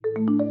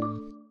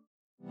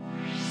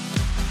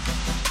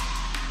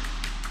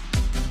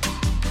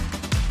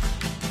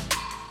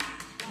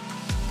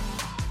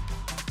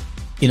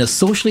In a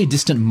socially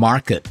distant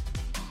market,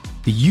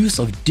 the use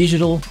of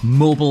digital,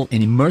 mobile,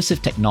 and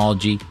immersive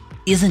technology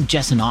isn't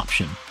just an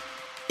option,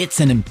 it's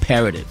an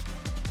imperative.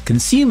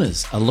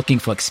 Consumers are looking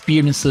for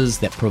experiences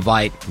that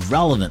provide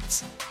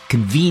relevance,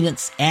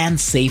 convenience, and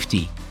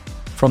safety,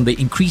 from the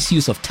increased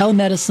use of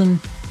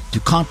telemedicine to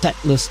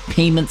contactless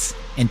payments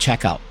and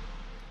checkout.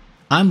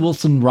 I'm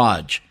Wilson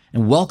Raj,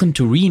 and welcome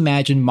to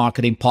Reimagine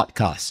Marketing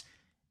Podcast,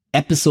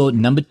 episode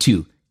number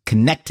 2,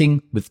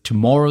 Connecting with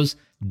Tomorrow's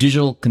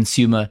Digital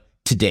Consumer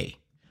Today.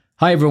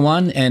 Hi,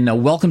 everyone,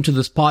 and welcome to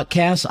this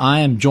podcast.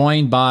 I am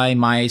joined by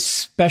my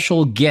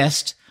special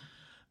guest,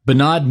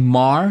 Bernard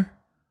Marr,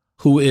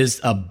 who is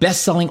a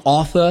best-selling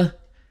author,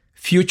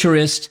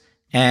 futurist,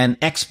 and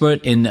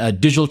expert in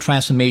digital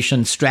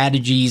transformation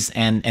strategies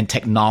and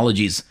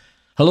technologies.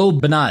 Hello,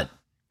 Bernard.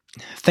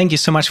 Thank you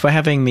so much for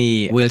having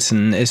me,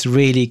 Wilson. It's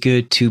really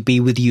good to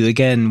be with you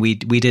again. We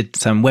did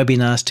some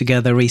webinars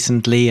together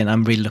recently, and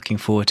I'm really looking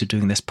forward to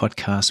doing this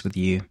podcast with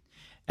you.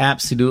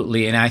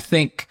 Absolutely. And I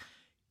think,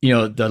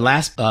 the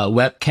last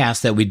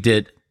webcast that we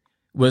did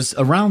was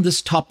around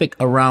this topic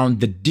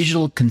around the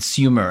digital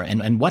consumer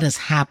and what has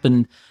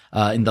happened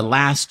in the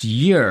last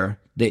year,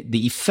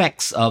 the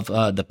effects of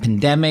the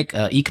pandemic,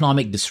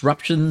 economic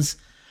disruptions,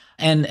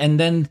 and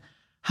then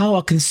how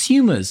are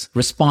consumers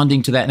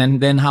responding to that,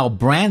 and then how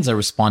brands are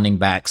responding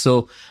back.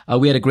 So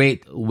we had a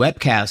great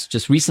webcast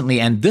just recently,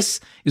 and this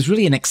is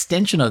really an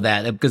extension of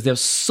that because there's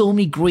so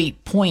many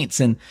great points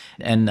and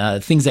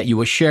things that you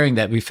were sharing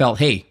that we felt,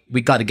 hey, we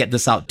got to get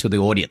this out to the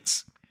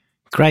audience.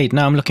 Great.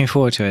 Now I'm looking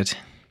forward to it.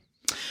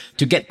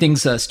 To get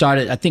things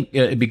started, I think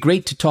it'd be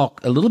great to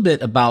talk a little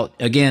bit about,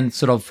 again,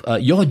 sort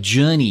of your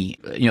journey.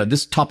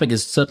 This topic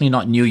is certainly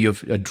not new.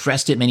 You've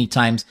addressed it many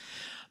times.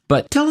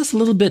 But tell us a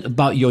little bit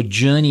about your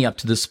journey up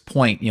to this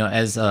point,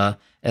 as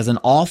an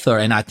author.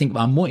 And I think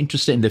I'm more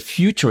interested in the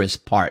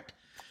futurist part.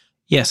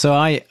 Yeah, so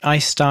I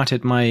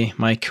started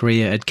my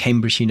career at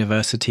Cambridge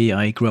University.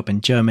 I grew up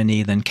in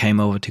Germany, then came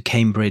over to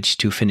Cambridge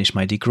to finish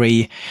my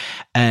degree.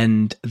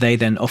 And they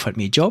then offered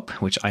me a job,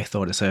 which I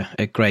thought is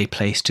a great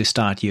place to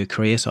start your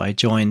career. So I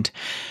joined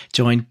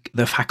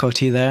the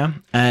faculty there.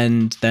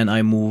 And then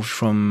I moved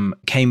from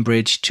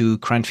Cambridge to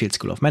Cranfield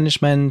School of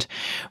Management,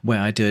 where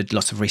I did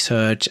lots of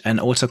research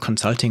and also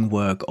consulting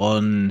work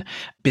on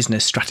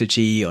business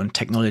strategy, on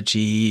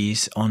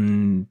technologies,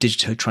 on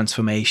digital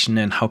transformation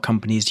and how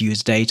companies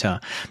use data.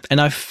 And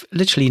I've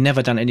literally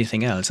never done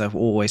anything else. I've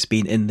always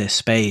been in this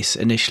space,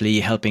 initially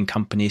helping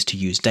companies to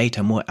use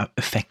data more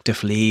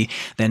effectively.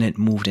 Then it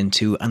moved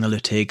into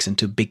analytics,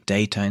 into big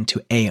data,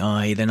 into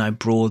AI. Then I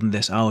broadened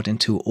this out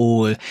into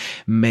all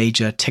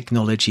major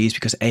technologies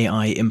because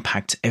AI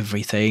impacts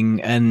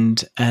everything.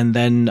 And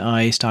then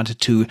I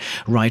started to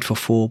write for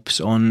Forbes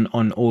on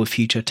all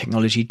future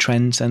technology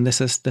trends. And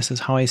this is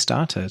how I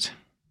started.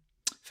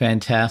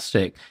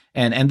 Fantastic.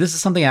 And this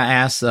is something I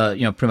ask,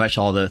 pretty much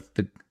all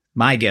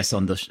my guests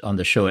on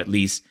the show at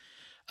least.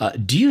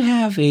 Do you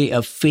have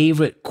a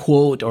favorite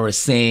quote or a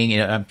saying?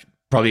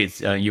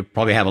 You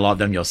probably have a lot of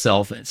them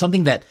yourself.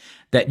 Something that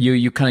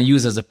you kind of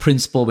use as a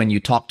principle when you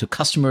talk to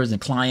customers and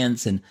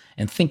clients and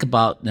think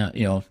about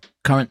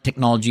current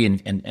technology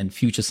and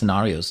future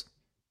scenarios.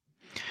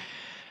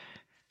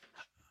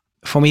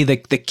 For me, the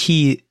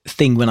key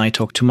thing when I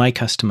talk to my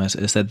customers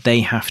is that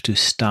they have to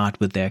start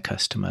with their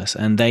customers,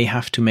 and they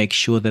have to make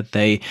sure that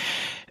they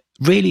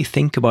really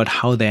think about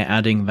how they're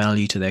adding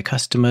value to their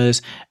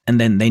customers,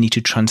 and then they need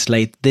to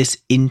translate this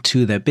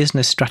into their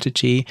business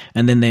strategy,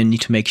 and then they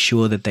need to make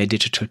sure that their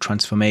digital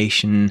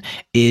transformation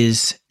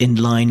is in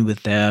line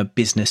with their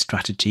business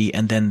strategy,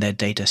 and then their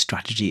data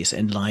strategy is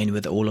in line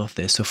with all of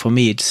this. So for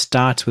me, it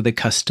starts with the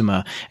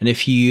customer, and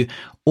if you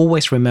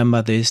always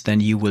remember this,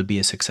 then you will be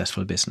a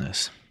successful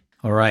business.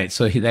 All right.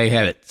 So there you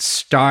have it.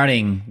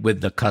 Starting with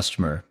the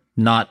customer,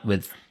 not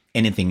with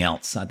anything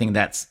else. I think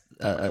that's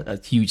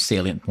a huge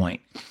salient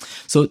point.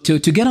 So to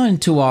get on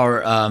to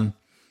our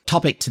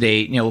topic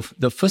today,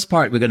 the first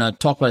part we're going to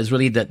talk about is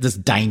really this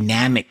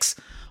dynamics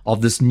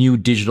of this new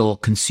digital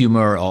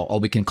consumer, or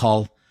we can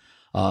call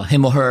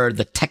him or her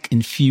the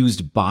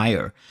tech-infused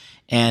buyer.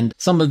 And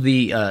some of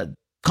the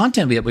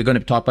content that we're going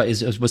to talk about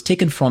was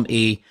taken from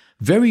a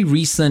very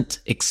recent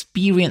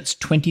Experience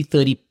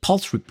 2030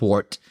 Pulse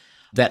report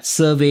that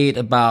surveyed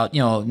about,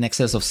 in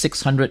excess of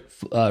 600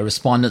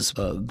 respondents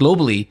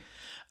globally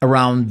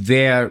around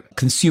their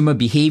consumer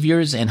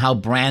behaviors and how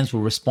brands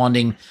were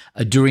responding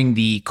during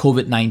the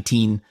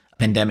COVID-19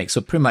 pandemic.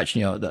 So pretty much,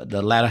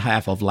 the latter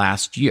half of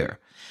last year.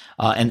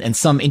 And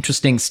some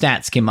interesting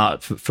stats came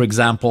out. For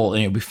example,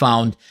 we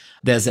found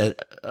there's a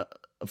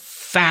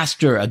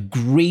faster, a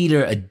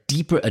greater, a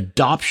deeper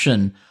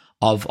adoption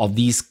of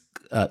these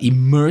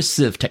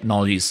immersive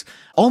technologies.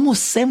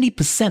 Almost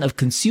 70% of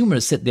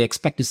consumers said they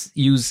expect to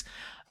use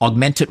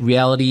augmented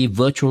reality,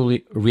 virtual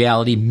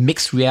reality,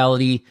 mixed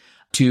reality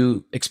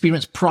to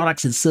experience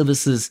products and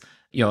services,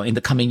 in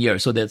the coming year.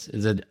 So there's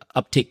an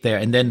uptick there.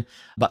 And then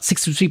about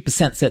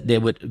 63% said they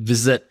would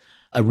visit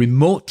a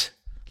remote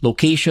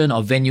location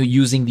or venue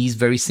using these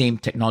very same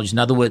technologies. In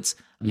other words,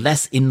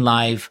 less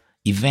in-live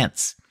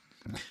events.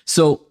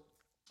 So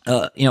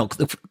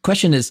The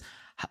question is,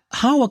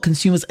 how are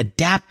consumers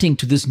adapting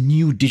to this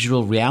new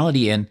digital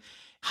reality, and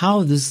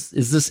how is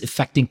this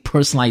affecting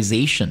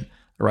personalization,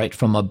 right,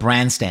 from a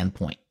brand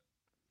standpoint?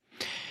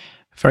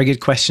 Very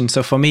good question.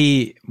 So for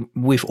me,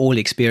 we've all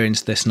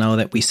experienced this now,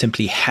 that we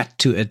simply had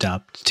to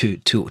adapt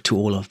to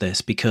all of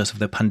this because of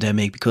the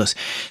pandemic, because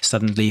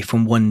suddenly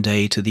from one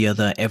day to the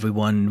other,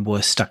 everyone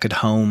was stuck at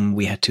home.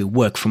 We had to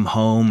work from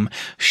home,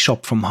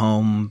 shop from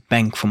home,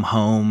 bank from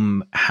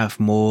home, have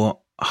more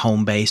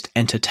home-based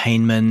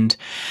entertainment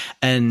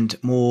and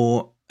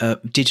more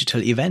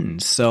digital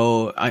events.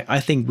 So I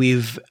think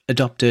we've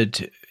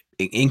adopted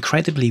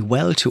incredibly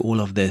well to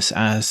all of this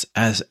as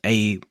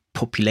a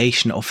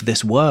population of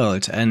this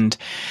world. And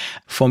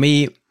for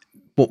me,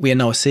 what we are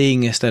now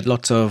seeing is that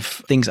lots of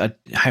things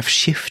have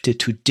shifted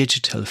to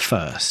digital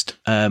first.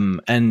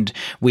 And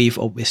we've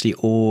obviously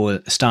all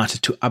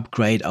started to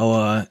upgrade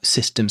our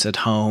systems at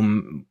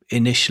home.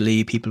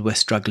 Initially, people were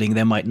struggling.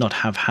 They might not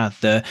have had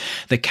the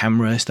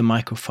cameras, the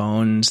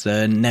microphones,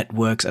 the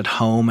networks at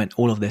home and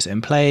all of this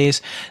in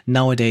place.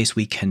 Nowadays,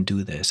 we can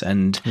do this.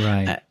 And,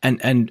 right.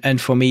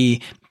 and for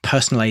me,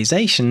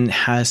 personalization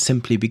has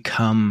simply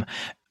become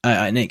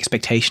an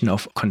expectation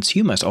of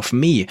consumers, of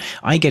me.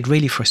 I get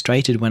really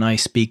frustrated when I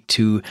speak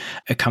to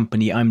a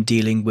company I'm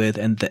dealing with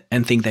and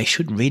think they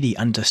should really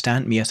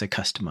understand me as a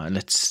customer.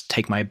 Let's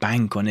take my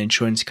bank or an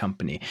insurance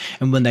company.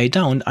 And when they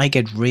don't, I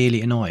get really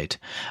annoyed.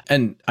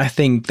 And I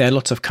think there are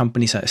lots of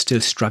companies that are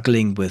still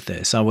struggling with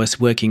this. I was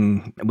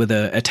working with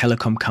a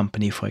telecom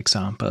company, for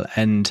example,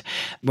 and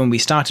when we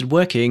started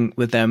working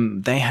with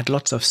them, they had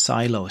lots of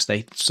silos.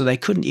 So they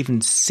couldn't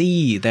even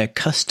see their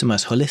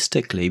customers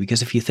holistically,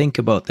 because if you think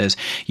about this,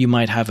 you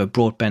might have a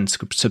broadband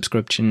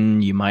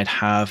subscription, you might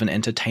have an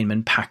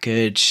entertainment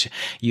package,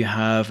 you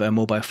have a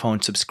mobile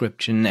phone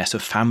subscription. As a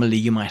family,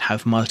 you might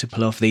have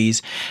multiple of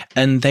these.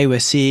 And they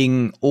were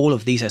seeing all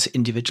of these as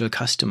individual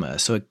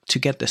customers. So to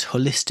get this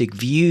holistic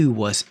view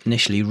was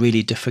initially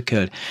really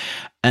difficult.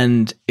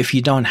 And if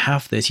you don't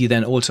have this, you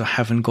then also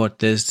haven't got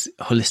this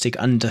holistic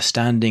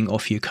understanding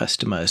of your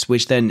customers,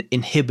 which then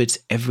inhibits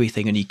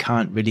everything, and you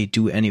can't really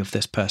do any of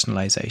this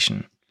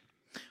personalization.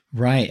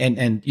 Right.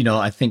 And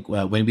I think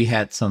when we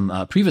had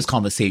some previous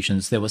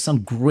conversations, there were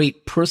some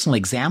great personal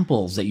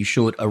examples that you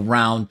showed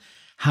around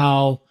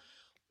how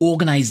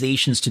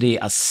organizations today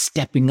are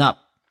stepping up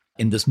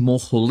in this more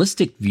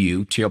holistic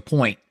view, to your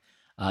point,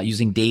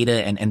 using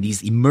data and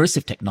these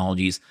immersive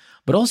technologies,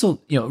 but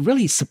also,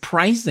 really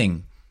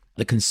surprising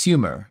the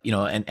consumer,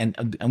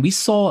 and we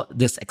saw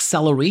this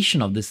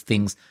acceleration of these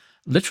things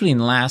literally in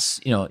the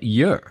last,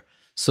 year.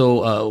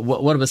 So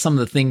what are some of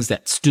the things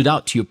that stood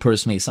out to you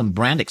personally, some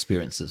brand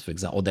experiences, for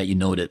example, that you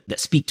noted that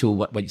speak to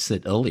what you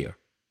said earlier?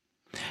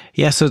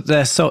 Yeah, so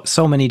there's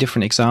so many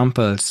different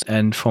examples.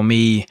 And for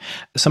me,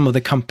 some of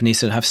the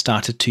companies that have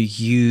started to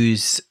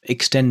use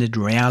extended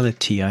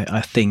reality,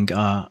 I think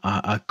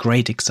are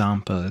great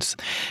examples.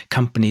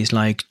 Companies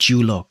like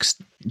Dulux,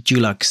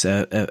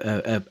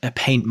 a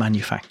paint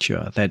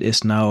manufacturer that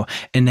is now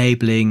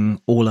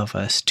enabling all of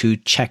us to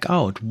check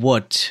out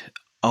what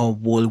our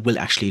wall will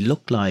actually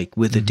look like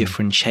with the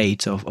different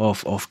shades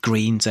of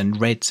greens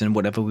and reds and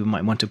whatever we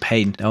might want to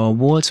paint our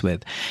walls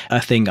with. I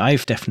think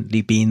I've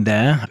definitely been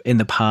there in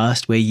the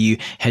past, where you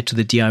head to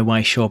the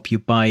DIY shop, you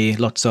buy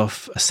lots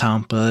of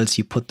samples,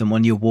 you put them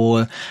on your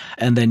wall,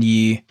 and then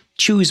you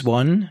choose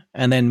one.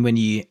 And then when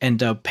you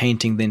end up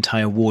painting the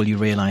entire wall, you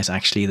realize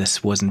actually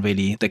this wasn't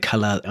really the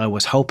color I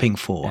was hoping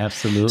for.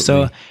 Absolutely.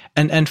 So,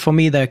 and for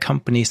me, there are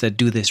companies that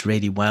do this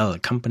really well.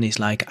 Companies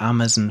like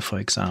Amazon, for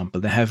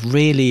example, they have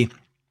really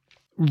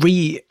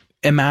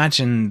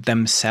reimagine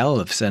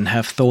themselves and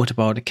have thought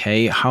about,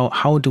 okay,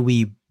 how do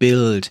we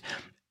build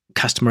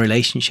customer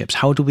relationships?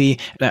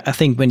 I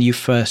think when you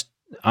first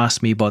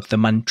asked me about the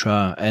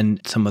mantra and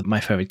some of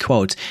my favorite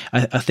quotes,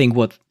 I think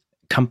what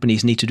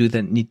companies need to do,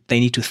 they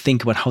need to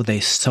think about how they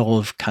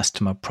solve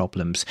customer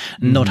problems,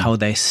 not how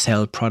they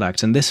sell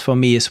products. And this for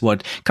me is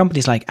what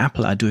companies like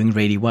Apple are doing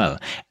really well.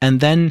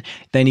 And then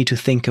they need to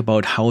think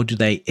about how do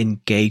they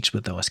engage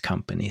with those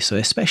companies. So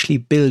especially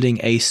building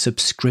a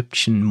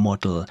subscription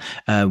model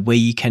where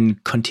you can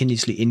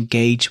continuously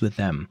engage with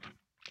them,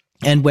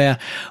 and where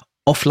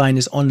offline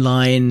is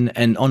online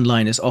and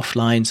online is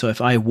offline. So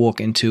if I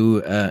walk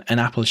into an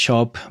Apple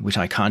shop, which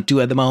I can't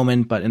do at the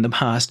moment, but in the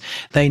past,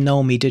 they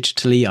know me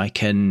digitally. I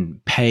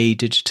can pay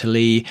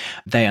digitally.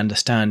 They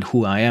understand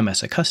who I am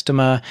as a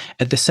customer.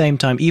 At the same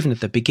time, even at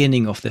the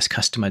beginning of this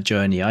customer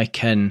journey, I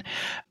can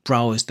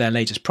browse their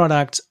latest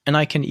products, and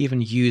I can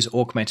even use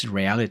augmented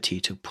reality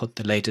to put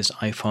the latest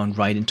iPhone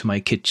right into my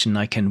kitchen.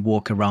 I can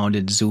walk around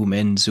it, zoom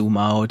in, zoom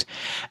out.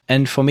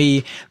 And for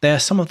me, there are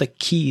some of the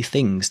key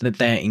things that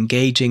they're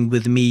engaging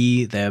with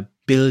me. They're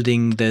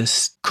building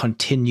this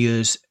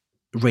continuous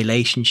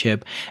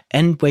relationship,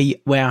 and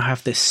where I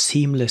have this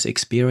seamless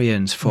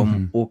experience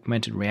from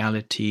augmented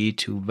reality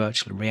to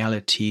virtual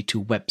reality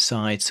to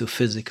websites to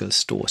physical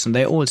stores, and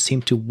they all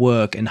seem to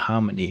work in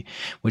harmony,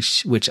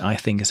 which I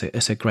think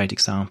is a great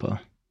example.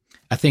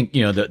 I think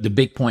the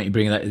big point you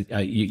bring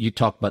that you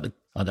talk about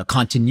the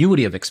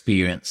continuity of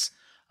experience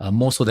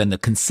more so than the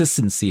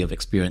consistency of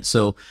experience.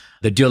 So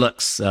the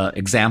Dulux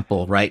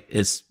example, right,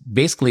 is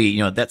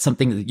basically, that's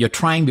something that you're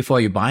trying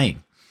before you're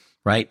buying,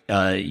 right?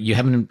 You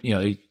haven't,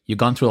 you've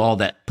gone through all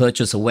that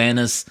purchase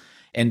awareness,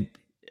 and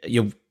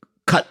you've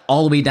cut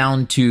all the way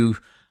down to,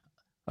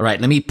 all right,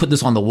 let me put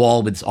this on the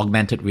wall with this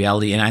augmented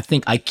reality. And I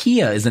think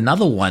IKEA is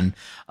another one.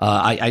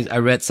 I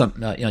read some,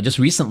 just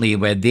recently,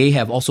 where they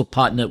have also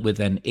partnered with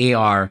an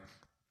AR,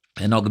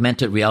 an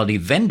augmented reality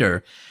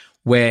vendor,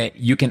 where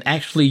you can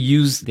actually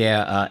use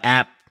their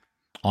app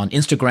on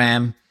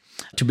Instagram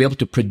to be able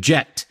to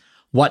project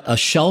what a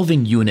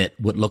shelving unit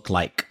would look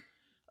like.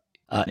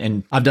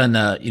 And I've done,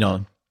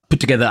 put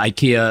together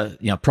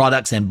IKEA,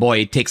 products, and boy,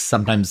 it takes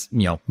sometimes,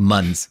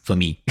 months for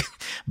me.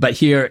 But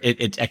here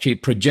it actually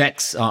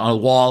projects on a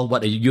wall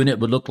what a unit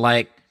would look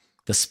like,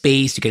 the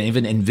space. You can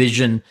even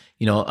envision,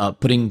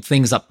 putting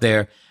things up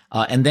there.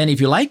 And then if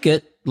you like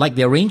it, like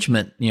the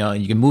arrangement,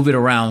 you can move it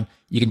around.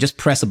 You can just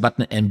press a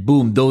button and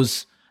boom,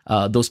 those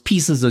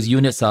pieces, those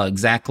units are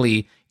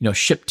exactly,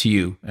 shipped to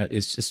you.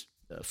 It's just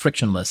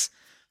frictionless.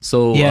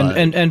 So yeah,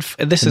 and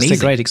this amazing. is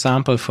a great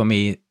example for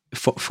me.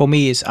 For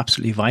me, it's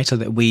absolutely vital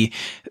that we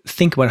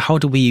think about how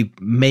do we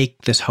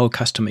make this whole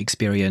customer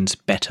experience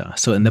better.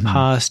 So in the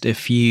past,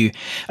 if you,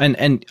 and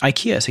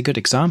IKEA is a good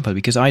example,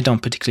 because I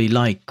don't particularly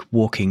like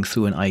walking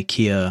through an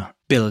IKEA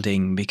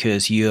building,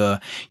 because you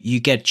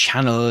get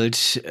channeled,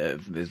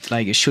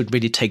 like it should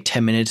really take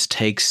 10 minutes,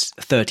 takes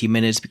 30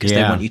 minutes, because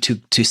they want you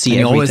to see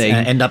and everything. You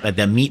always end up at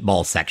the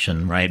meatball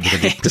section, right?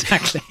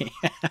 Exactly.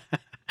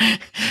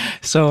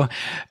 So,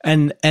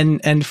 and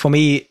for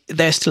me,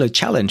 there's still a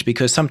challenge,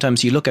 because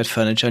sometimes you look at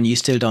furniture and you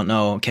still don't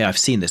know, okay, I've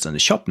seen this in the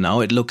shop now,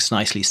 it looks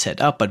nicely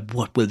set up, but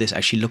what will this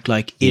actually look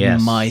like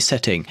in my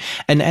setting?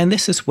 And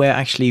this is where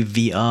actually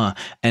VR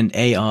and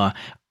AR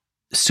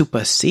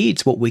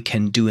supersedes what we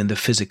can do in the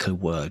physical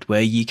world,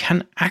 where you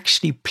can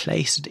actually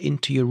place it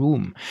into your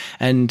room.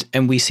 And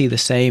we see the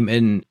same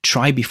in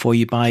try before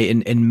you buy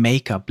in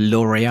makeup.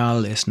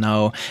 L'Oreal is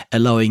now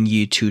allowing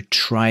you to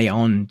try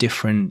on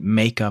different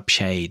makeup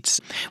shades,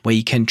 where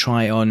you can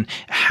try on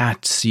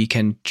hats, you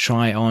can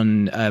try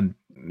on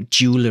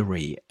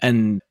jewelry.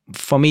 And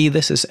for me,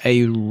 this is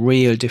a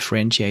real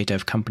differentiator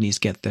if companies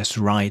get this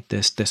right,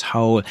 this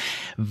whole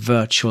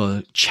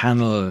virtual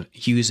channel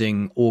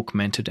using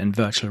augmented and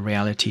virtual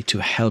reality to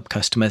help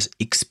customers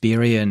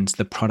experience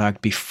the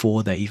product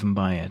before they even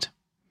buy it.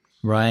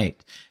 Right.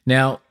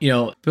 Now,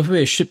 before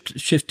we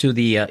shift to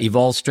the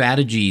evolve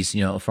strategies,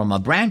 from a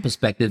brand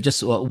perspective,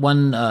 just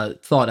one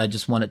thought I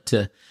just wanted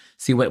to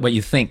see what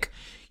you think.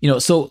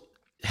 So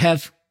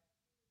have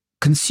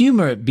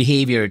consumer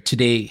behavior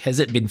today, has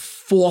it been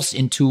forced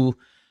into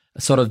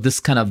sort of this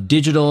kind of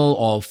digital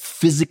or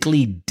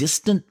physically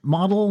distant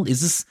model?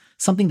 Is this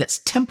something that's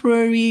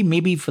temporary,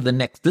 maybe for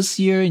this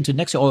year into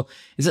next year, or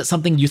is it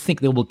something you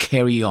think that will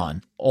carry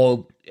on,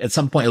 or at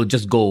some point it'll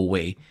just go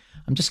away?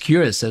 I'm just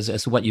curious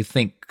as to what you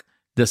think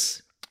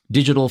this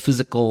digital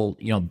physical,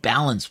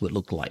 balance would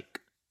look like.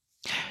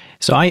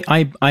 So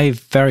I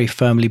very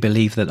firmly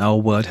believe that our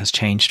world has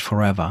changed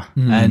forever.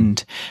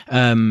 And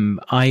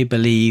I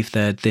believe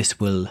that this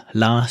will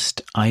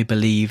last. I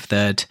believe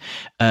that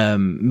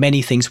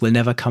many things will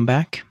never come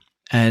back.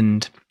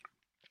 And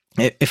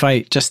if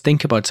I just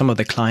think about some of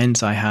the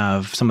clients I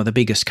have, some of the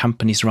biggest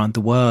companies around the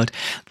world,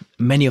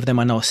 many of them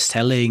are now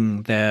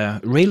selling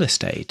their real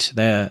estate,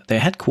 their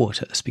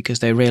headquarters, because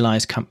they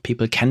realize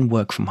people can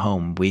work from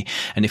home.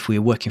 And if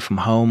we're working from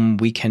home,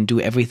 we can do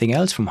everything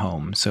else from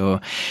home.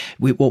 So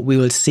what we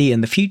will see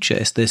in the future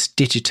is this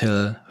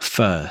digital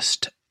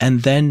first,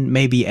 and then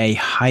maybe a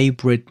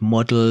hybrid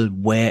model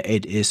where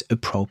it is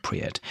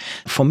appropriate.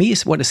 For me,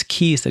 what is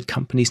key is that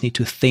companies need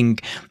to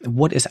think,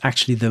 what is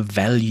actually the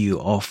value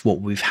of what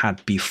we've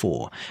had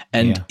before?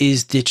 And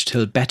is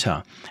digital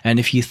better? And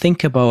if you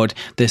think about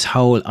this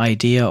whole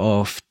idea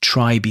of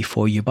try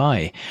before you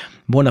buy,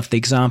 one of the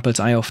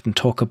examples I often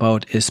talk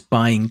about is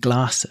buying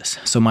glasses.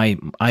 So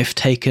I've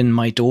taken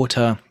my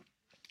daughter,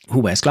 who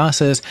wears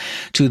glasses,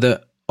 to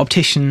the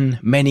optician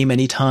many,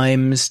 many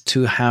times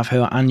to have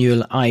her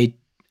annual eye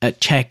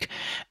check,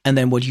 and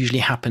then what usually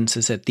happens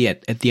is at the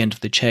end of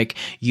the check,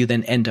 you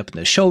then end up in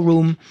the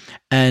showroom,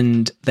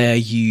 and there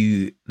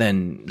you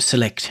then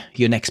select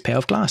your next pair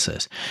of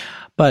glasses.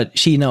 But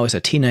she now is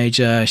a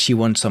teenager, she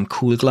wants some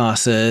cool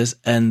glasses,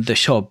 and the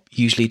shop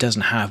usually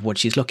doesn't have what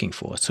she's looking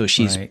for. So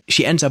she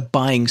ends up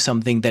buying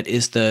something that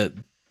is the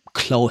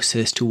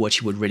closest to what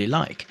she would really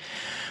like.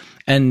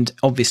 And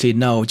obviously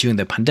now during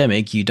the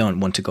pandemic, you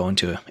don't want to go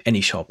into any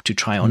shop to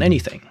try on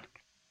anything.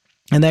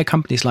 And there are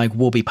companies like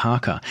Warby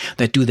Parker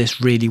that do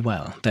this really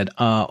well, that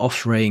are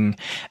offering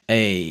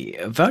a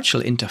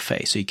virtual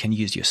interface. So you can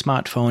use your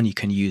smartphone, you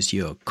can use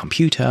your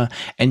computer,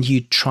 and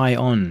you try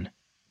on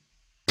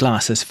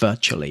glasses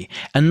virtually.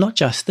 And not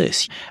just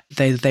this,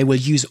 they will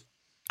use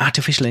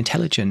artificial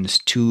intelligence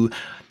to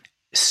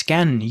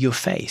scan your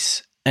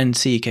face and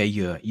see, okay,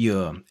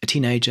 you're a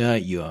teenager,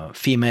 you're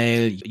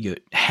female, your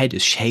head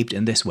is shaped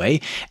in this way,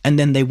 and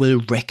then they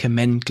will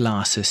recommend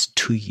glasses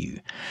to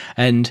you.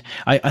 And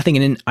I think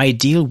in an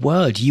ideal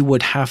world, you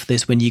would have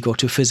this when you go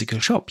to a physical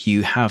shop.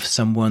 You have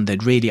someone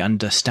that really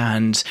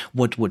understands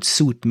what would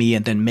suit me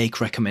and then make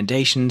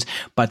recommendations.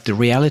 But the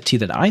reality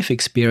that I've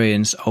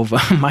experienced over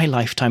my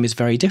lifetime is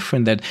very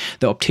different, that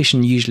the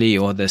optician usually,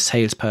 or the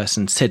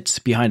salesperson, sits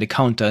behind a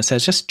counter and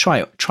says, just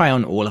try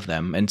on all of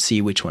them and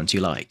see which ones you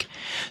like.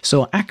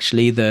 So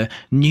actually, the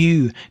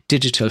new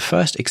digital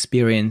first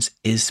experience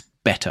is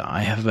better.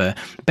 I have a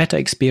better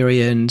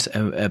experience,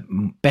 a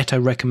better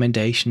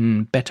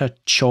recommendation, better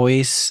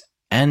choice,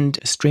 and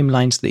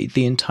streamlines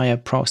the entire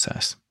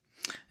process.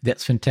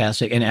 That's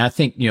fantastic. And I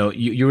think, you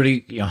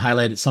really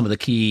highlighted some of the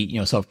key,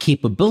 sort of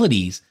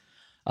capabilities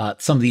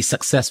some of these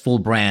successful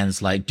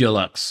brands like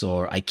Dulux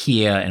or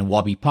IKEA and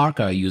Warby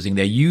Parker are using.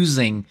 They're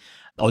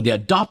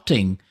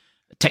adopting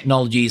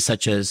technologies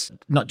such as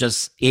not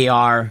just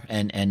AR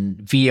and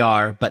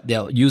VR, but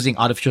they're using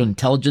artificial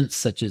intelligence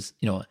such as,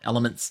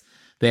 elements.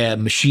 They're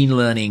machine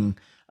learning,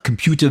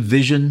 computer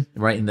vision,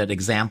 right, in that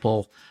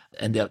example,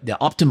 and they're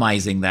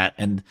optimizing that.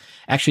 And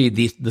actually,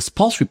 this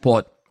Pulse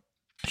report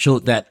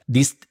showed that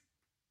these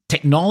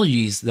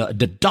technologies, the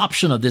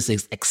adoption of this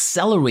is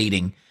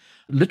accelerating.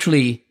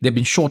 Literally, they've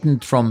been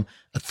shortened from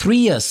a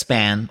 3-year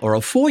span or a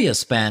 4-year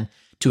span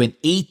to an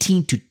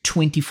 18 to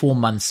 24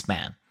 month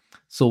span.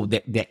 So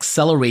the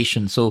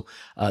acceleration,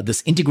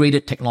 this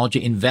integrated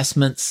technology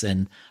investments,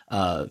 and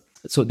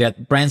so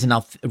that brands are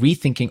now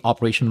rethinking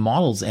operation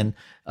models. And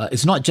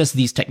it's not just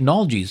these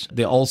technologies.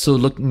 They're also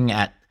looking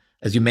at,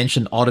 as you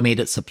mentioned,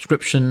 automated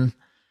subscription,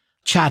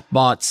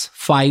 chatbots,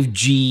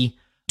 5G,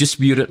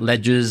 distributed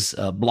ledgers,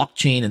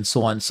 blockchain, and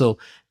so on. So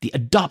the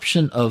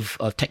adoption of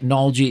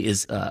technology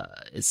is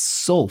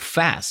so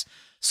fast.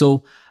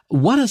 So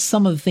what are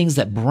some of the things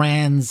that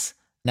brands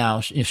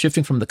now,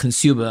 shifting from the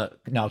consumer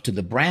now to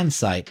the brand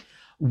side,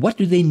 what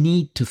do they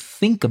need to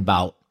think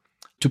about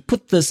to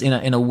put this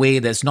in a way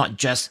that's not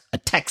just a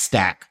tech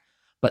stack,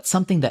 but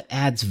something that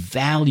adds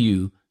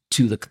value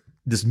to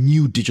this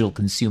new digital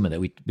consumer that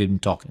we've been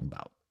talking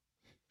about?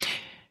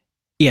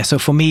 Yeah, so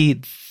for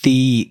me,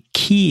 the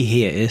key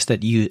here is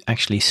that you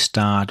actually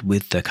start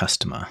with the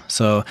customer.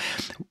 So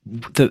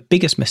the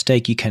biggest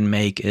mistake you can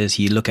make is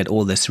you look at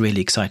all this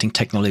really exciting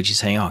technology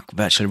saying,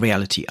 virtual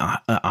reality,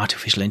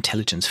 artificial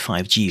intelligence,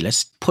 5G,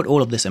 let's put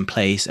all of this in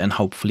place and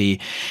hopefully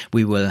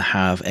we will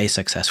have a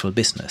successful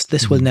business.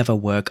 This will never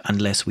work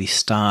unless we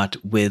start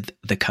with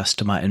the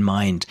customer in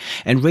mind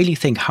and really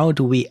think, how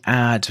do we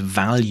add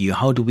value?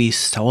 How do we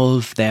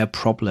solve their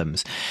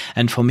problems?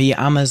 And for me,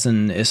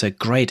 Amazon is a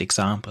great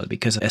example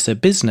because as a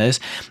business,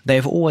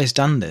 they've always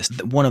done this.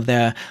 One of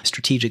their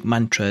strategic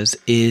mantras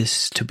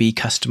is to be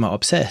customer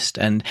obsessed.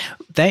 And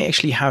they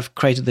actually have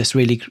created this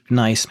really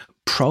nice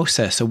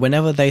process. So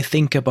whenever they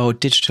think about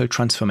digital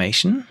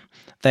transformation,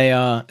 they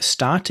are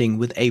starting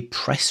with a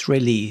press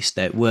release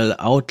that will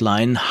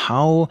outline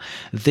how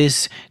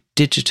this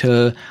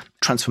digital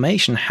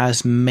transformation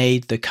has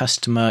made the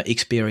customer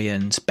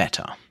experience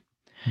better.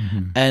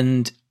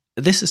 And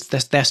this is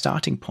their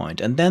starting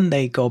point. And then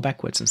they go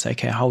backwards and say,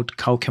 okay,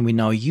 how can we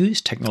now use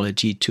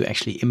technology to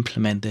actually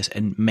implement this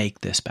and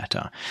make this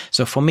better?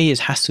 So for me, it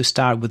has to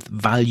start with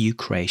value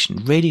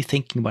creation, really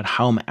thinking about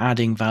how I'm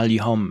adding value,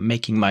 how I'm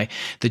making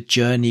the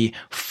journey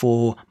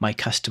for my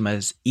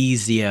customers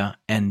easier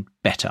and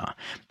better.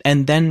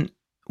 And then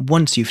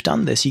once you've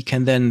done this, you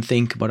can then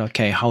think about,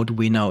 okay, how do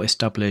we now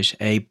establish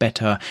a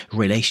better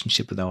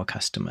relationship with our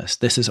customers?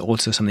 This is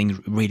also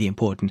something really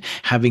important,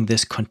 having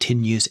this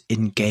continuous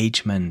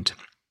engagement.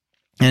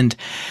 And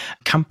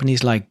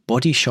companies like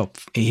Body Shop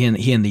here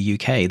in the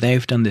UK,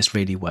 they've done this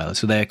really well.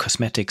 So they're a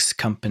cosmetics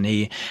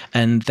company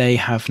and they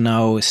have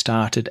now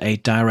started a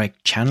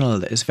direct channel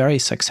that is very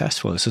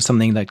successful. So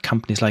something that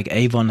companies like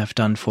Avon have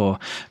done for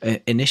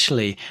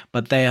initially,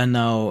 but they are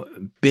now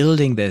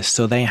building this.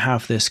 So they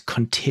have this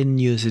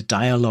continuous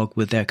dialogue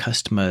with their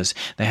customers.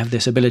 They have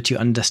this ability to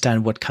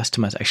understand what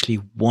customers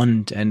actually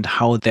want and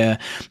how their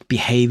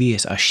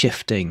behaviors are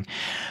shifting.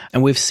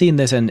 And we've seen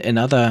this in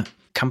other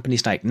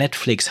companies like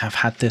Netflix have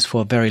had this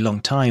for a very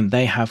long time.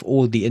 They have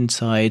all the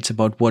insights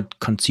about what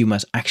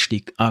consumers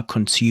actually are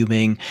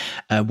consuming,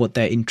 what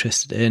they're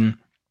interested in.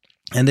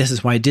 And this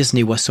is why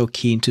Disney was so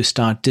keen to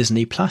start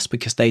Disney Plus,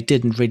 because they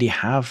didn't really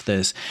have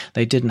this.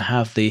 They didn't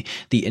have the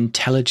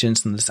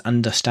intelligence and this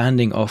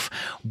understanding of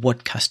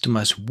what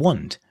customers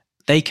want.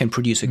 They can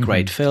produce a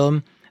great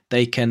film.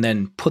 They can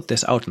then put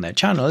this out on their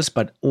channels,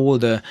 but all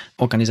the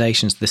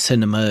organizations, the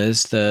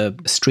cinemas, the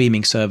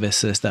streaming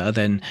services that are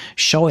then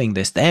showing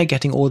this, they're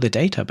getting all the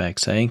data back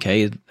saying,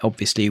 okay,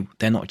 obviously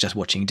they're not just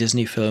watching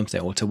Disney films, they're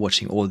also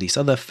watching all these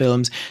other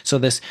films. So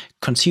this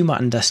consumer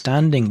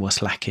understanding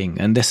was lacking.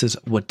 And this is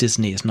what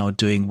Disney is now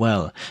doing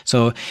well.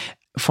 So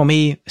for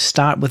me,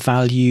 start with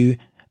value,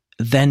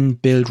 then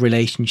build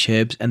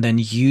relationships, and then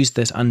use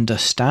this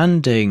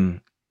understanding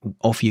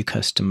of your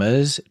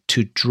customers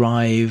to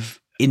drive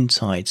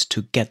insights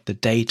to get the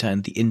data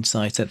and the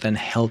insights that then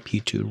help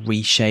you to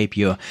reshape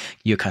your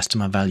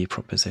customer value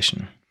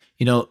proposition.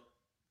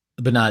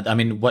 Bernard, I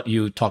mean, what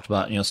you talked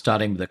about,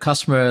 starting with the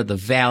customer, the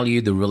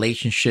value, the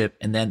relationship,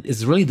 and then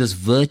it's really this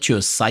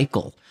virtuous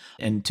cycle.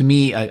 And to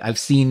me, I've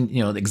seen,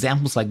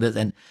 examples like this.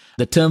 And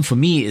the term for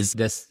me is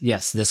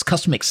this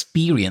customer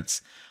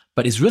experience,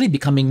 but it's really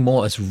becoming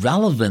more as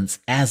relevance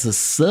as a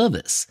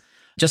service.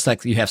 Just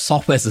like you have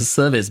software as a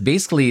service,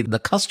 basically the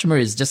customer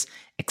is just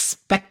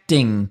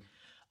expecting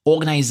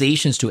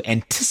organizations to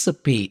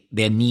anticipate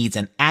their needs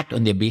and act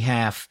on their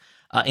behalf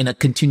in a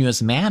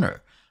continuous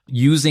manner,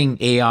 using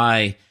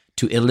AI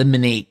to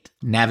eliminate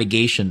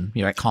navigation,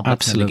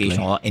 complex Absolutely.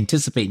 navigation, or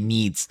anticipate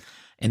needs,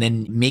 and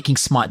then making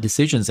smart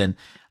decisions. And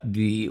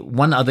the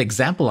one other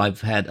example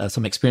I've had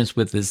some experience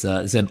with is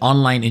an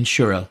online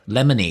insurer,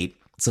 Lemonade.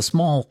 It's a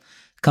small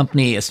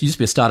company. It used to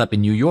be a startup in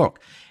New York.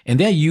 And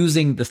they're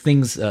using the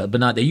things,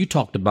 Bernard, that you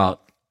talked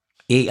about,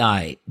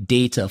 AI,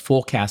 data,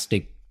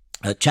 forecasting,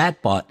 a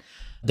chatbot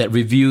that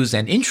reviews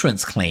an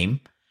insurance claim,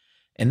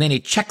 and then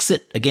it checks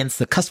it against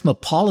the customer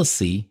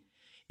policy.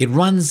 It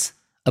runs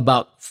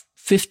about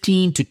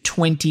 15 to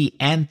 20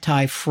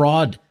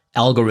 anti-fraud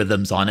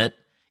algorithms on it.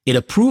 It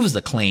approves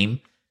the claim,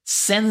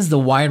 sends the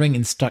wiring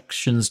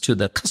instructions to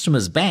the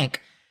customer's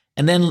bank,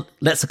 and then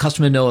lets the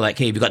customer know, like,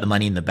 hey, we got the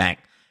money in the bank.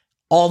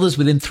 All this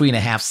within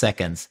 3.5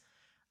 seconds.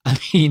 I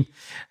mean,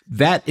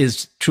 that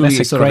is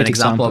truly sort of an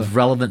example of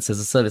relevance as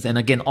a service. And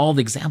again, all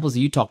the examples that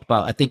you talked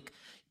about, I think,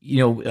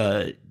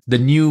 the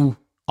new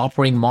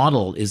operating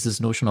model is this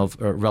notion of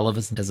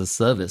relevance as a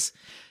service.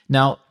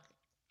 Now,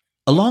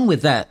 along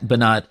with that,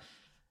 Bernard,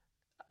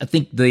 I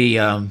think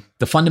the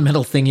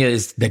fundamental thing here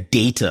is the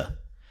data.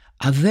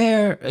 Are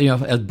there,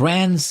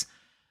 brands,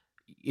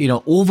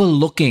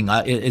 overlooking,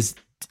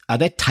 are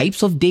there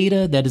types of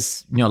data that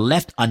is,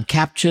 left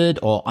uncaptured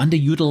or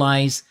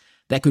underutilized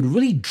that could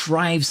really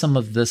drive some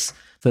of this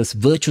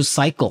virtuous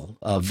cycle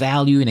of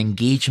value and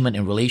engagement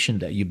and relation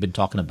that you've been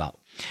talking about?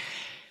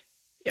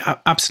 Yeah,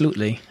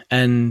 absolutely.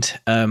 And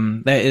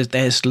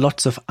there's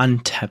lots of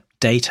untapped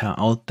data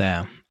out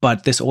there,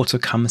 but this also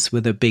comes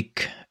with a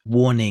big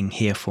warning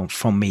here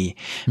from me,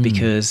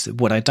 because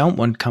what I don't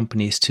want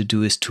companies to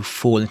do is to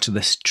fall into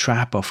this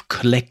trap of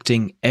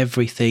collecting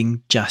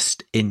everything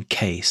just in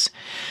case.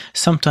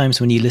 Sometimes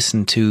when you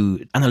listen to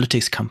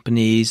analytics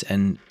companies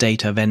and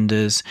data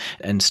vendors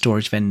and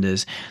storage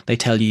vendors, they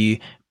tell you,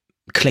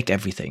 collect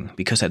everything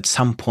because at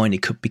some point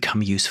it could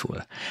become useful.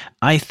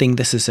 I think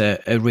this is a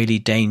really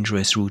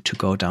dangerous route to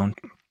go down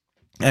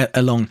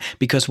along,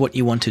 because what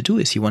you want to do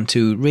is you want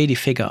to really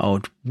figure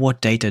out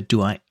what data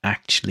do I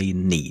actually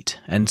need.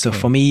 And so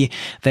for me,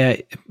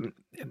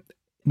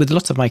 with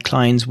lots of my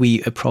clients,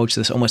 we approach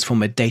this almost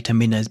from a data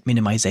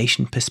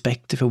minimization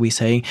perspective, where we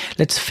say,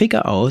 let's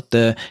figure out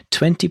the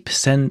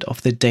 20%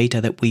 of the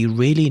data that we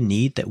really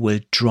need that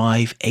will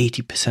drive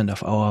 80%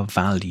 of our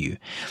value.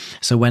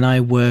 So when I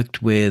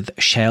worked with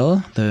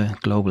Shell, the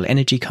global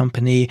energy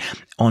company,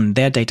 on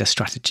their data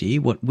strategy,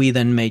 what we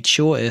then made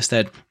sure is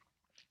that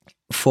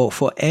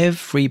for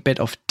every bit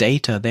of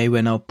data they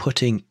were now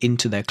putting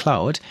into their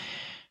cloud,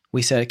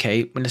 we said,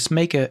 okay, well, let's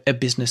make a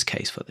business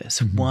case for this.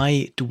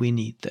 Why do we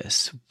need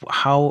this?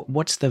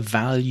 What's the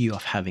value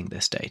of having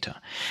this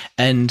data?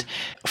 And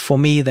for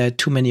me, there are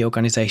too many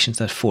organizations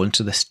that fall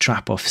into this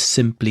trap of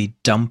simply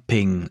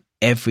dumping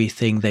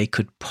everything they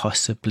could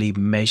possibly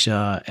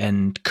measure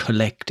and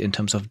collect in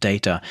terms of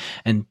data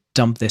and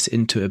dump this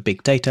into a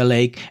big data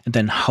lake and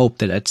then hope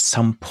that at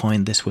some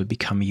point this will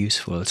become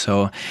useful.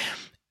 So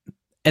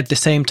at the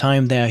same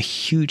time, there are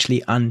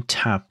hugely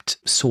untapped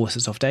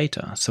sources of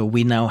data. So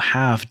we now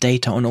have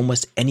data on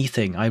almost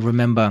anything. I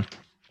remember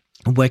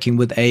working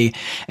with a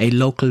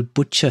local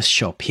butcher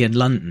shop here in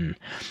London.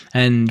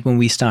 And when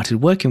we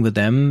started working with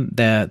them,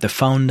 the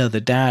founder,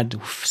 the dad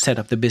who set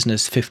up the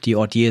business 50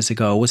 odd years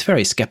ago, was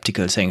very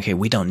skeptical, saying, okay,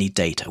 we don't need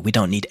data. We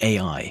don't need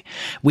AI.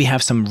 We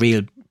have some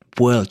real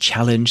world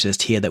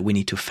challenges here that we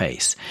need to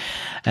face.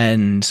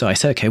 And so I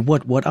said, okay,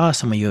 what are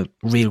some of your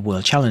real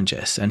world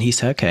challenges? And he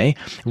said, okay,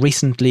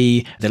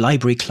 recently the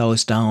library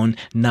closed down.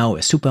 Now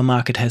a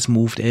supermarket has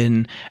moved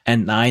in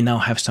and I now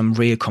have some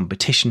real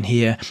competition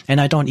here. And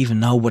I don't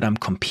even know what I'm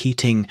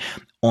competing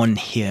on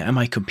here. Am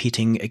I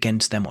competing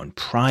against them on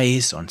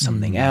price, on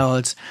something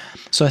else?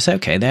 So I said,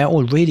 okay, they're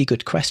all really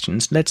good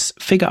questions. Let's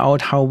figure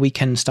out how we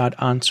can start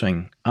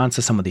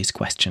answer some of these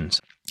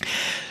questions.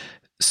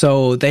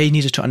 So they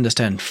needed to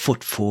understand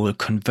footfall,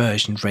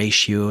 conversion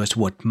ratios,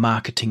 what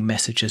marketing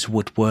messages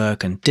would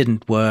work and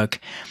didn't work.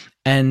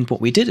 And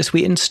what we did is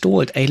we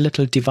installed a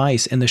little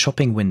device in the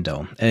shopping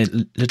window, a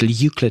little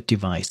Euclid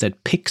device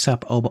that picks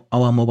up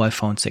our mobile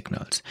phone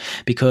signals,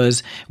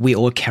 because we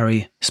all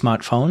carry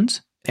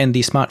smartphones and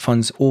these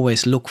smartphones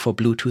always look for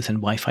Bluetooth and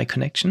Wi-Fi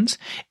connections.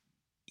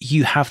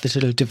 You have this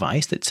little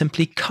device that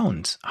simply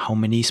counts how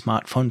many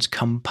smartphones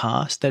come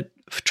past that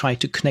try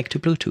to connect to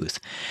Bluetooth.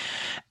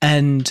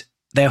 And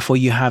therefore,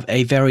 you have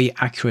a very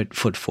accurate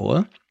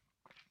footfall.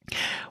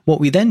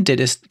 What we then did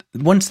is,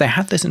 once they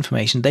had this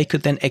information, they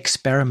could then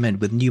experiment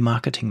with new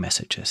marketing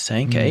messages,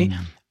 saying, okay,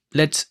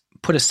 let's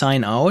put a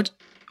sign out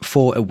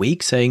for a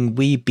week saying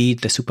we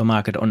beat the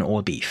supermarket on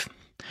all beef,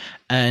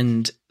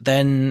 and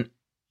then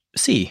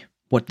see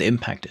what the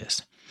impact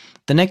is.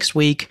 The next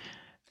week,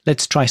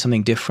 let's try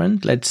something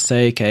different. Let's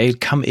say, okay,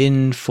 come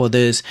in for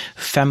this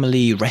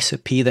family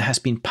recipe that has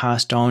been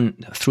passed on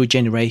through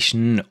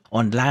generation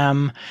on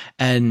lamb.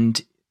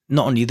 And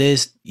not only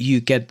this,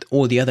 you get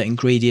all the other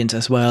ingredients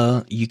as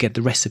well. You get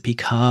the recipe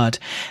card,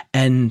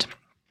 and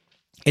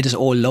it is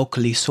all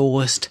locally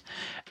sourced.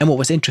 And what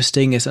was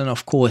interesting is, and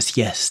of course,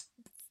 yes,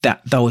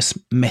 that those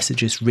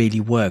messages really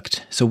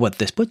worked. So what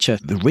this butcher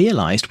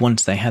realized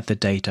once they had the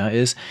data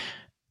is,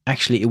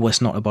 actually, it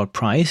was not about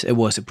price. It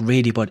was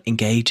really about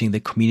engaging the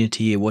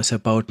community. It was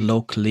about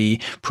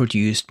locally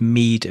produced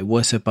meat. It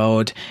was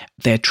about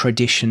their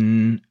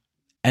tradition.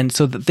 And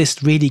so that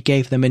this really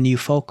gave them a new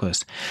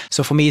focus.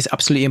 So for me, it's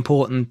absolutely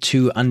important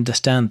to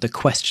understand the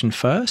question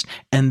first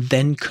and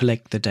then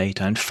collect the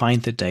data and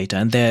find the data.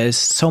 And there's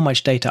so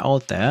much data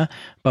out there,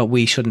 but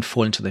we shouldn't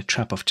fall into the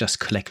trap of just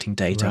collecting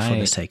data for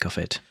the sake of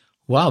it.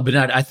 Wow,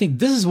 Bernard, I think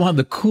this is one of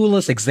the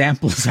coolest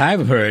examples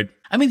I've heard.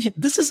 I mean,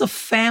 this is a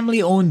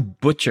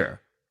family-owned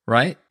butcher,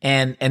 right?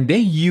 And they're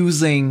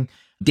using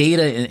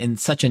data in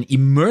such an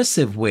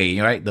immersive way,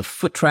 right? The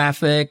foot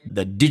traffic,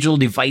 the digital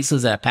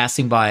devices that are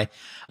passing by,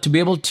 to be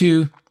able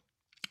to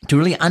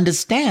really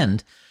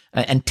understand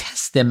and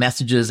test their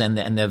messages and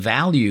their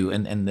value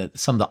and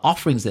some of the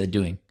offerings they're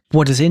doing.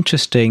 What is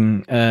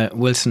interesting,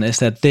 Wilson, is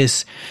that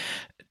this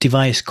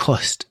device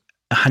cost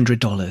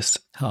 $100.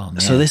 Oh, man.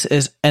 So this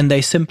is, and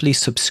they simply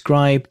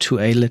subscribe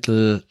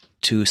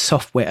to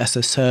software as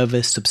a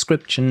service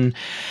subscription.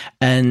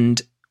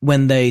 And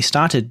when they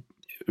started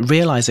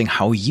realizing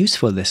how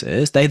useful this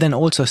is, they then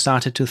also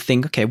started to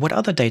think, okay, what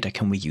other data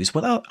can we use?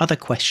 What other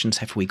questions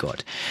have we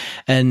got?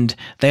 And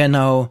they are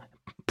now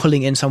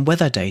pulling in some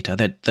weather data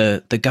that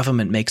the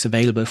government makes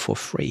available for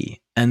free.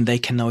 And they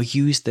can now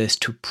use this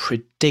to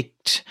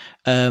predict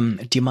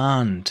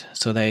demand.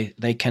 So they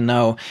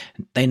know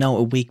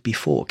a week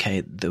before,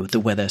 okay, the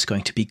weather is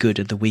going to be good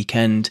at the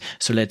weekend.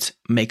 So let's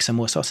make some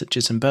more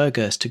sausages and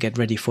burgers to get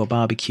ready for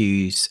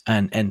barbecues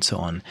and so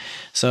on.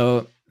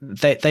 So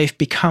they've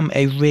become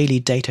a really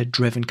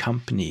data-driven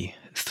company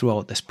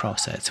throughout this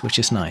process, which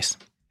is nice.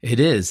 It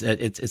is.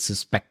 It's a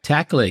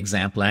spectacular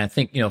example. And I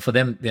think, for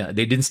them,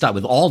 they didn't start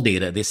with all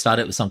data. They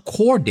started with some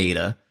core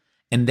data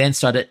and then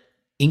started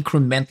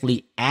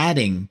incrementally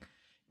adding,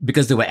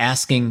 because they were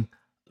asking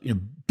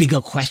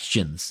bigger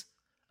questions,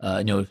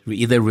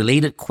 either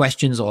related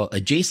questions or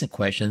adjacent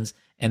questions.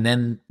 And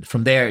then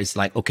from there, it's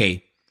like,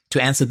 okay,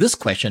 to answer this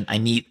question, I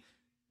need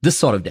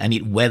I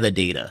need weather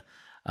data.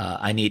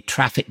 I need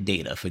traffic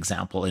data, for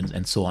example,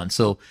 and so on.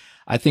 So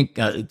I think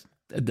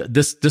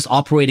this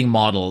operating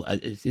model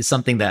is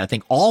something that I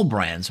think all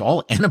brands,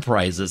 all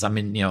enterprises, I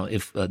mean,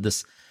 if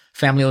this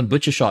family-owned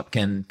butcher shop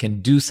can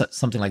do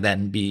something like that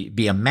and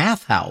be a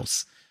math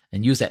house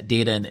and use that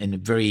data in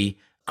very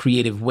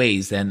creative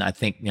ways, then I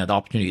think the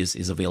opportunity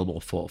is available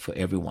for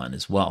everyone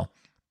as well.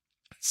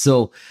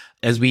 So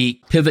as we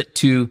pivot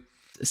to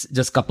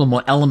just a couple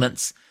more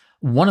elements,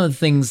 one of the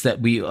things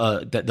that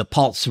that the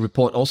Pulse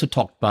report also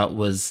talked about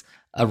was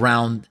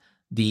around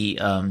the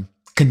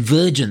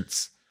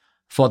convergence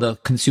for the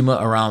consumer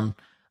around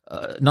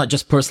not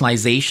just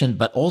personalization,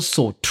 but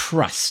also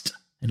trust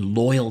and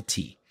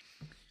loyalty.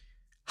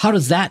 How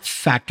does that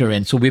factor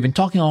in? So we've been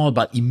talking all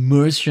about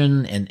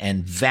immersion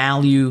and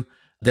value.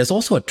 There's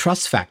also a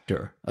trust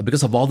factor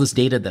because of all this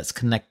data that's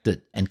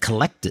connected and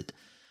collected.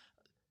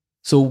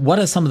 So what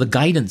are some of the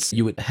guidance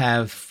you would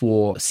have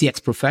for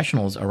CX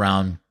professionals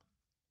around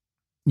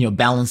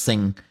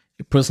balancing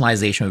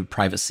personalization with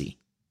privacy?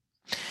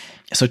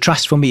 So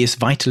trust for me is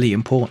vitally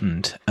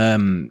important.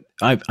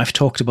 I've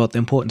talked about the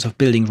importance of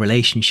building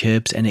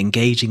relationships and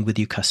engaging with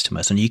your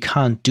customers, and you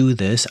can't do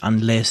this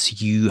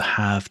unless you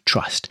have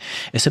trust.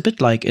 It's a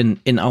bit like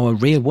in our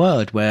real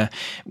world where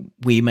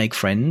we make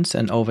friends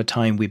and over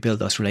time we build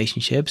those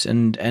relationships,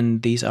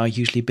 and these are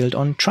usually built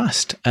on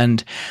trust.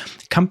 And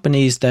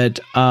companies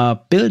that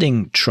are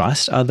building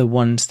trust are the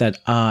ones that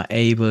are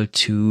able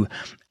to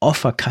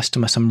offer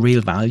customers some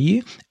real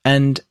value,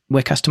 and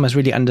where customers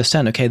really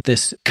understand, okay,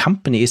 this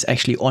company is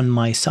actually on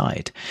my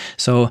side.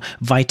 So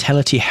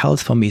Vitality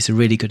Health for me is a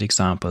really good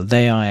example.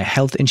 They are a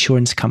health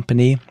insurance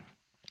company,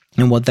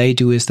 and what they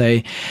do is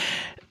they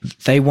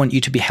want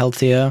you to be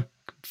healthier.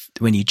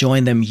 When you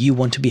join them, you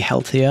want to be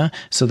healthier.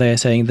 So they're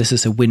saying this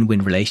is a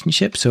win-win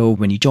relationship. So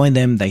when you join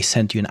them, they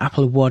send you an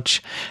Apple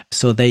Watch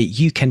so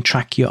you can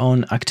track your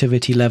own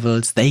activity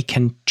levels. They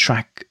can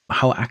track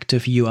how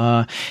active you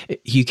are.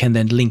 You can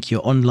then link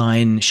your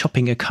online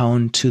shopping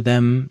account to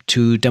them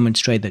to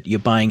demonstrate that you're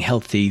buying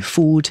healthy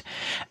food.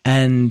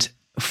 And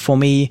for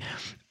me,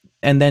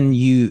 and then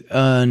you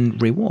earn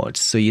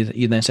rewards. So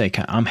you then say,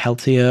 okay, I'm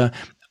healthier.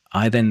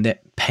 I then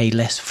pay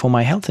less for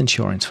my health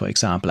insurance, for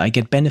example. I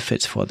get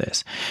benefits for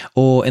this.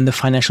 Or in the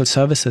financial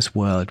services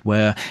world,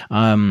 where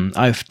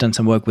I've done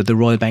some work with the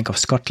Royal Bank of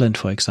Scotland,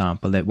 for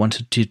example, that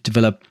wanted to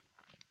develop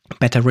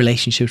better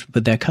relationships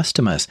with their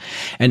customers.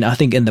 And I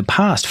think in the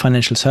past,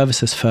 financial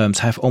services firms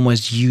have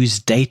almost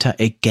used data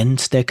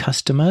against their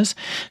customers.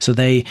 So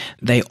they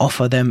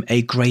offer them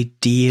a great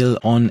deal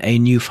on a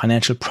new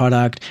financial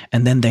product,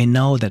 and then they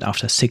know that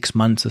after 6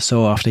 months or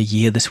so, after a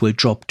year, this will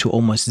drop to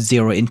almost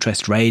zero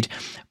interest rate.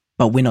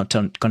 But we're not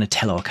going to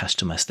tell our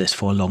customers this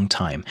for a long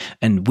time,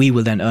 and we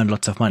will then earn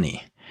lots of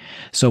money.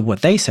 So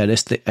what they said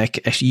is that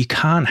actually you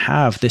can't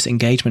have this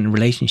engagement and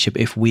relationship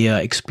if we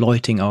are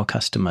exploiting our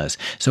customers.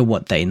 So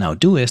what they now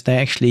do is they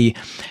actually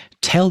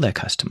tell their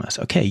customers,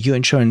 okay, your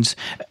insurance,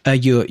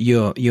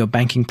 your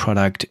banking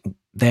product,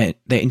 their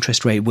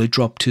interest rate will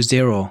drop to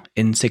zero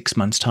in 6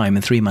 months' time,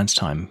 in 3 months'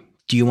 time.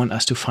 Do you want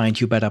us to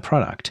find you a better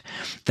product?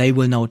 They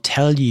will now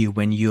tell you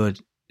when you're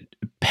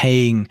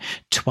paying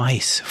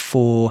twice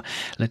for,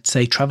 let's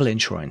say, travel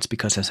insurance,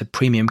 because as a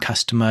premium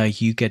customer,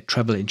 you get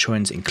travel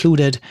insurance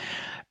included.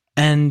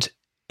 And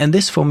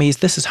this for me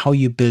this is how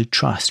you build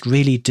trust,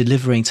 really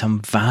delivering some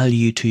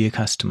value to your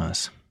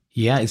customers.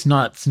 Yeah, it's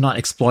not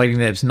exploiting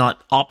them. It's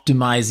not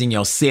optimizing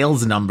your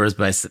sales numbers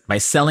by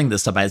selling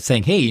this stuff, by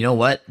saying, hey, you know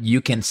what? You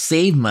can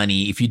save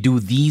money if you do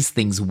these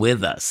things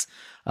with us.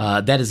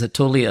 That is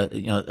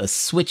a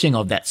switching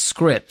of that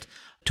script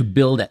to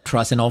build that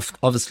trust, and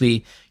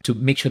obviously to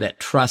make sure that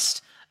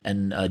trust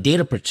and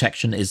data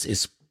protection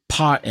is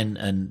part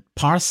and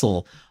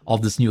parcel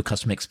of this new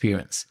customer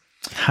experience.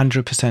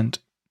 100%.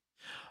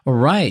 All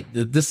right,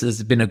 this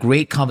has been a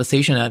great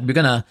conversation. We're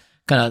gonna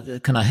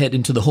kind of head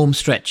into the home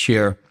stretch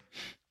here.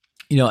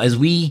 As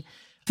we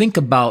think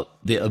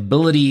about the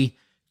ability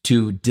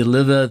to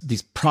deliver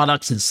these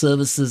products and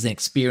services and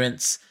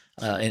experience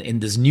in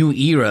this new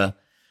era.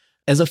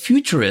 As a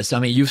futurist, I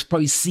mean, you've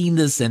probably seen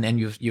this and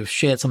you've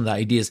shared some of the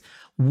ideas.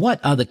 What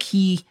are the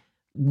key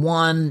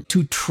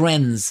 1-2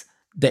 trends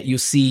that you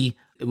see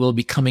will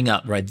be coming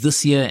up right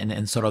this year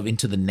and sort of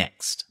into the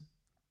next?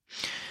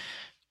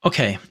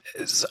 Okay,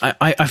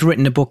 I've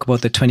written a book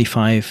about the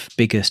 25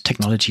 biggest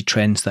technology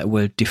trends that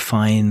will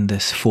define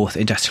this fourth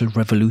industrial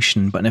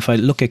revolution. But if I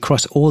look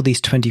across all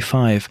these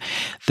 25,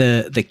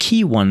 the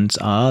key ones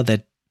are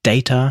that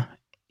data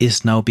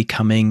is now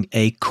becoming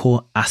a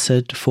core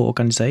asset for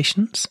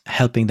organizations,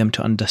 helping them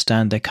to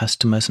understand their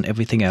customers and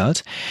everything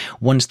else.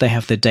 Once they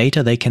have the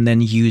data, they can then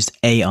use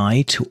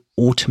AI to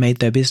automate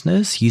their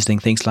business using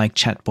things like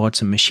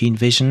chatbots and machine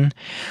vision.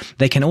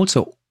 They can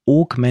also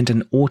augment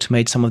and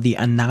automate some of the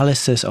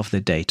analysis of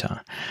the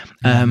data.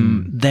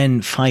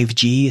 Then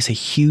 5G is a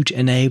huge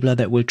enabler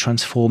that will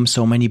transform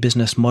so many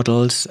business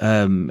models.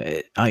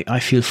 I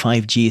feel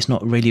 5G is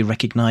not really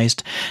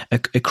recognized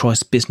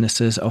across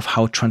businesses of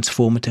how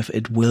transformative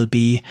it will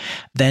be.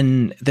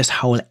 Then this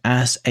whole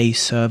as a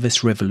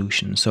service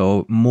revolution.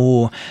 So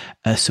more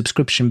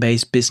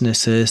subscription-based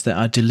businesses that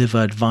are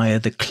delivered via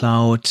the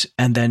cloud,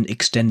 and then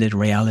extended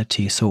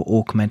reality, so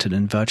augmented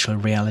and virtual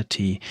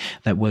reality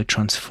that will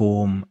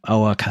transform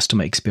our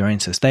customer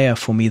experiences. They are,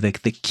 for me, the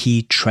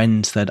key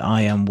trends that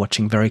I am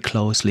watching very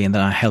closely and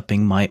that are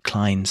helping my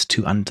clients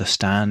to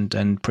understand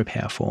and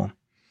prepare for.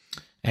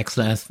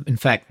 Excellent. In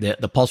fact,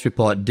 the Pulse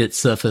report did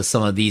surface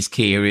some of these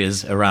key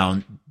areas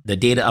around the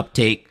data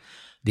uptake,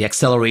 the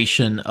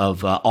acceleration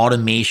of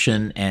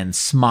automation and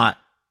smart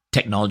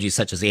technologies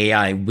such as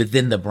AI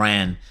within the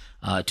brand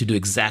to do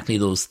exactly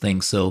those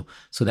things. So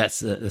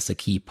that's a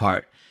key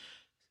part.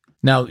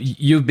 Now,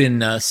 you've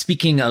been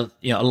speaking a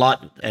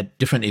lot at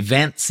different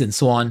events and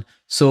so on.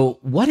 So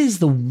what is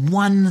the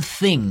one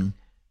thing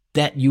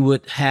that you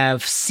would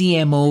have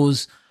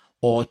CMOs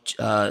or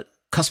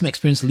customer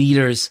experience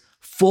leaders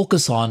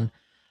focus on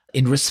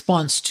in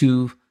response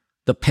to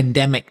the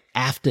pandemic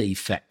after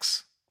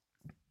effects?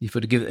 If you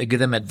were to give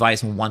them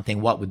advice on one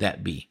thing, what would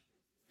that be?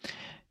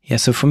 Yeah,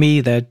 so for me,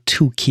 there are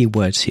two key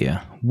words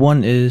here.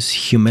 One is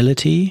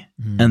humility,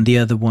 and the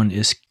other one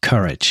is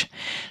courage.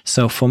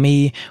 So for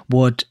me,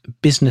 what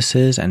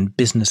businesses and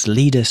business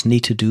leaders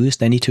need to do is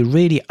they need to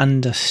really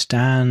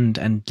understand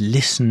and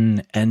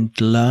listen and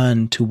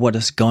learn to what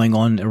is going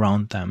on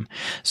around them.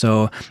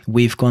 So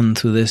we've gone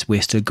through this,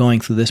 we're still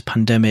going through this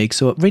pandemic.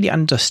 So really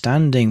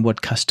understanding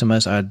what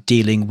customers are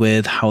dealing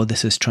with, how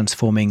this is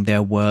transforming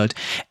their world,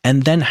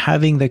 and then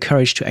having the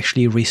courage to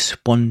actually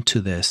respond to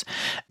this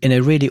in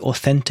a really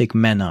authentic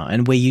manner,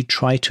 and where you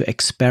try to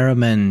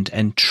experiment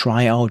and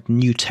try out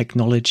new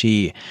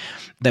technology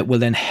that will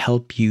then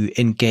help you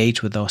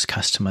engage with those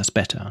customers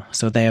better.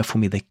 So they are, for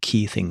me, the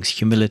key things: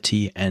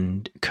 humility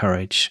and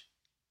courage.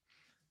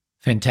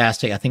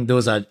 Fantastic. I think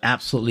those are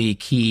absolutely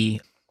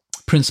key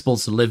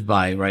principles to live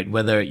by, right?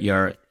 Whether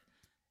you're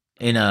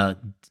in a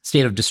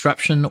state of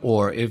disruption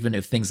or even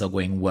if things are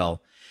going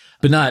well.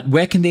 Bernard,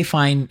 where can they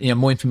find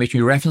more information?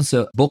 You referenced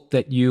a book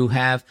that you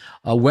have.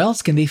 Where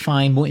else can they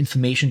find more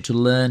information to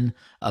learn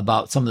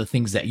about some of the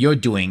things that you're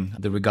doing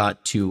with regard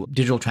to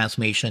digital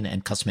transformation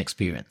and customer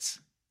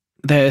experience?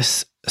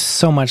 there's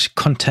so much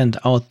content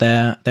out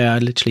there. There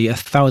are literally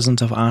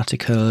thousands of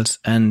articles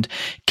and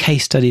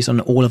case studies on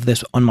all of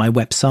this on my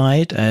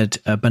website at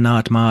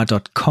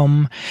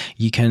bernardmarr.com.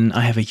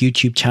 I have a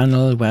YouTube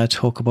channel where I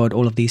talk about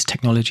all of these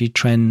technology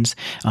trends.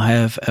 I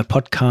have a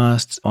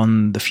podcast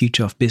on the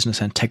future of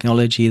business and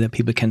technology that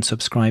people can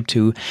subscribe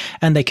to,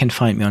 and they can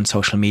find me on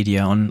social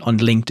media, on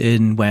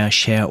LinkedIn, where I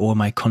share all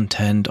my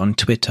content, on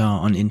Twitter,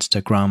 on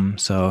Instagram.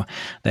 So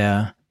there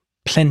are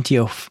plenty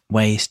of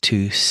ways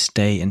to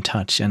stay in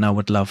touch, and I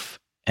would love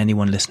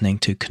anyone listening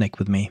to connect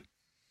with me.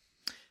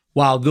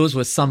 Wow, those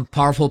were some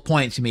powerful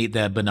points you made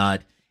there,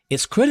 Bernard.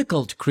 It's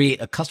critical to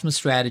create a customer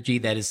strategy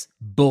that is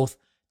both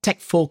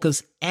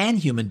tech-focused and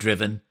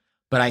human-driven,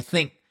 but I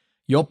think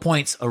your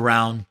points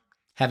around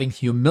having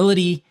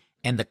humility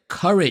and the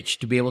courage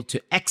to be able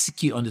to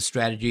execute on the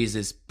strategies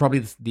is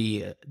probably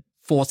the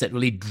force that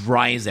really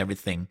drives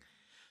everything.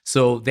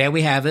 So there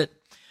we have it.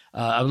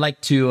 I would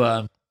like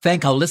to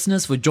thank our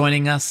listeners for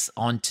joining us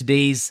on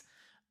today's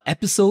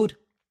episode.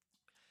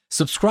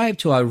 Subscribe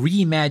to our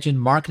Reimagined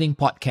Marketing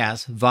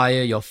podcast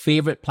via your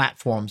favorite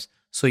platforms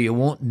so you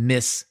won't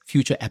miss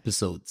future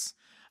episodes.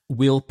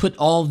 We'll put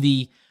all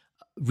the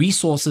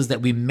resources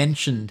that we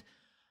mentioned,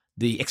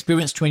 the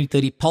Experience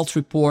 2030 Pulse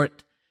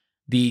Report,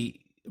 the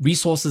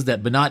resources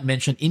that Bernard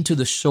mentioned, into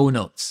the show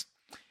notes.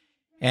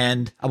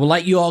 And I would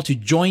like you all to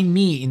join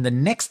me in the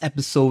next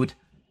episode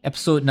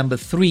number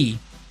 3,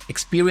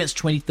 Experience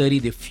 2030,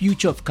 the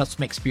future of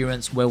customer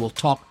experience, where we'll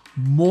talk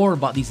more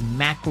about these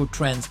macro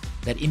trends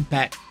that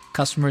impact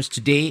customers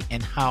today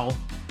and how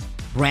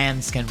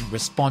brands can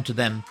respond to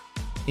them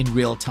in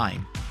real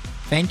time.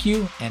 Thank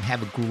you and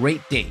have a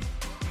great day.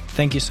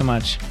 Thank you so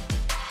much.